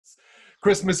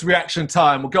Christmas reaction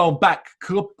time. We're going back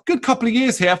a good couple of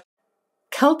years here.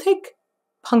 Celtic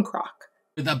punk rock.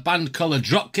 With a band called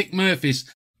Dropkick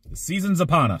Murphys. The season's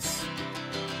upon us.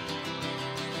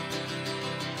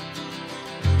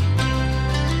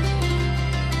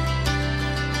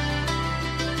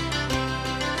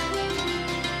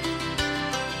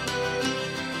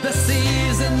 The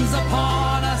season's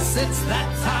upon us, it's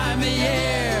that time of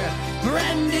year.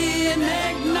 Brandy and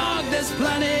eggnog, there's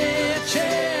plenty of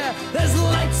cheer. There's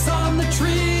lights on the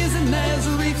trees and there's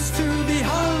wreaths to be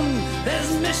hung.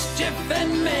 There's mischief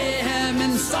and mayhem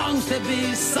and songs to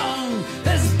be sung.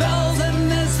 There's bells and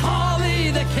there's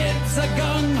holly, the kids are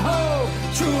gung-ho.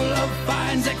 True love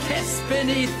finds a kiss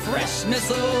beneath fresh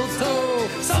mistletoe.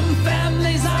 Some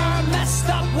families are messed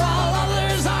up while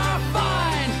others are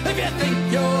fine. If you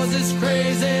think yours is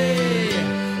crazy,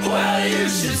 well, you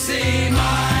should see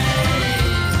mine.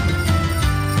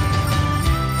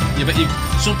 Yeah, but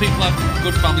some people have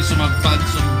good families, some have bad,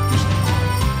 some just...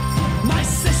 My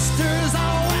sisters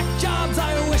are whack jobs,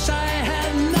 I wish I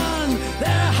had none.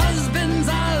 Their husbands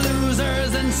are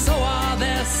losers and so are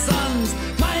their sons.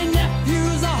 My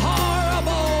nephew's a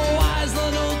horrible, wise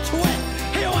little twit.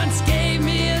 He once gave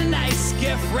me a nice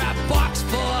gift wrap box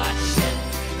full of shit.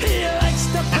 He likes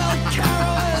to pelt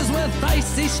carolers with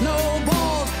icy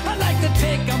snowballs. I'd like to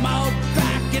take them out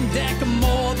back and deck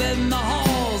more than the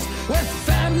halls. With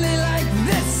family like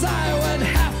this, I would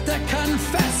have to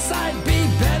confess I'd be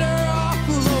better off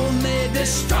lonely,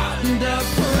 distraught and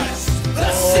depressed.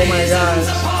 The season's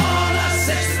upon us,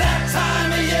 it's that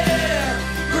time of year.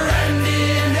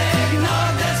 Brandy and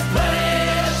eggnog, there's plenty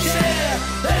of cheer.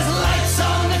 There's lights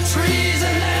on the trees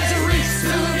and there's wreaths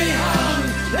to be hung.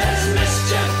 There's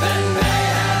mischief and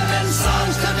mayhem and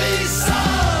songs to be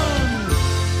sung.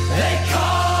 They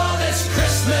call this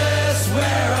Christmas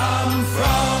where I'm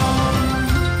from.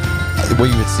 What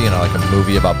you would see in like a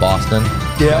movie about Boston.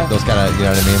 Yeah. Like those kind of, you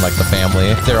know what I mean? Like the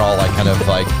family. They're all like kind of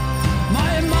like...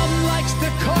 My mom likes to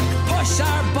cook, push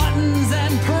our buttons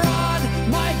and prod.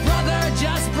 My brother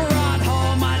just brought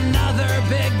home another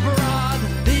big broad.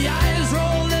 The eyes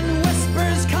roll and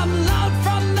whispers come loud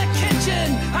from the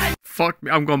kitchen. Fuck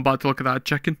me, I'm going back to look at that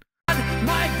chicken.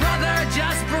 My brother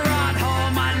just brought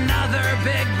home another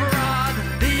big broad.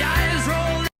 The eyes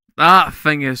roll. That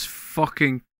thing is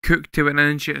fucking cooked to an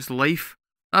inch of its life.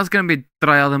 That's gonna be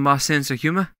drier than my sense of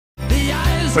humour. But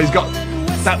he's got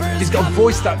a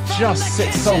voice that just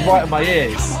sits so right in my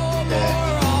ears.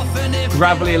 Yeah.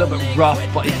 Gravelly, a little bit rough,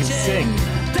 but he can sing.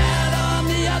 Dad, on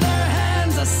the other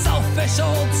hand's a selfish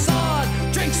old sod.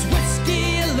 Drinks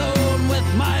whiskey alone with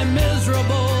my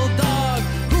miserable dog,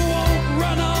 who won't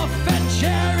run off fetch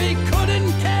Harry,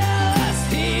 couldn't care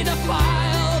less. He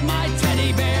defiled my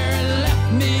teddy bear and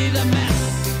left me the mess.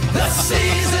 The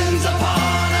season's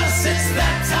upon us, it's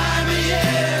that time of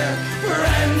year.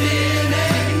 Brandy and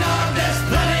eggnog, there's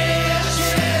plenty of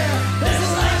cheer. There's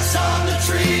lights on the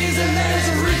trees and there's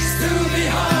wreaths to be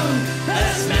hung.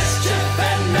 There's mischief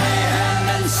and mayhem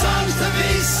and songs to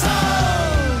be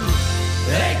sung.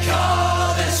 They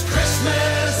call this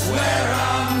Christmas where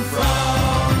I'm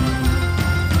from.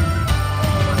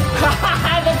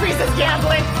 The priest is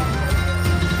gambling.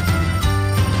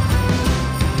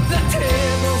 The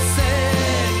table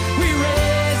set, we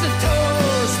raise a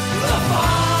toast. The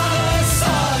Father,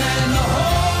 Son, and the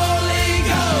Holy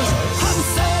Ghost. I'm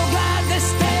so glad this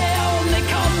day only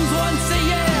comes once a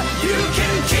year. You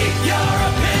can keep your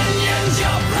opinions,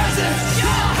 your presents,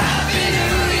 your Happy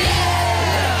New Year.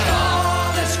 They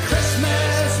call this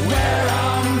Christmas where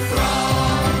I'm from.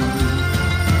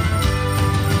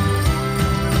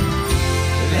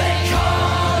 They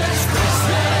call this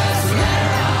Christmas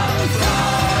where I'm from.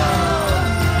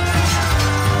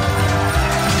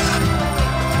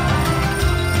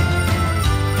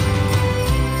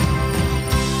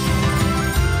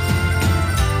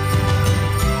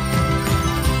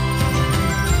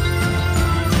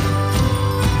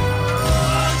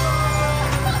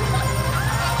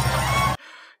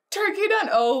 Turkey done.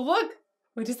 Oh, look.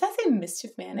 Wait, does that say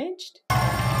mischief managed?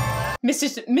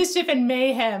 Mischief and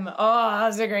mayhem. Oh,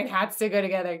 those are great hats to go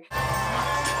together.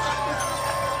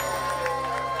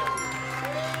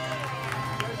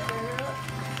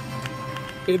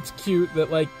 It's cute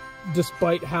that, like,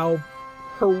 despite how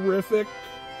horrific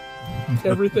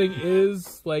everything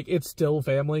is, like, it's still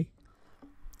family.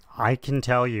 I can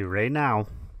tell you right now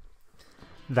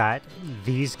that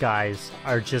these guys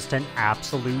are just an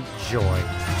absolute joy.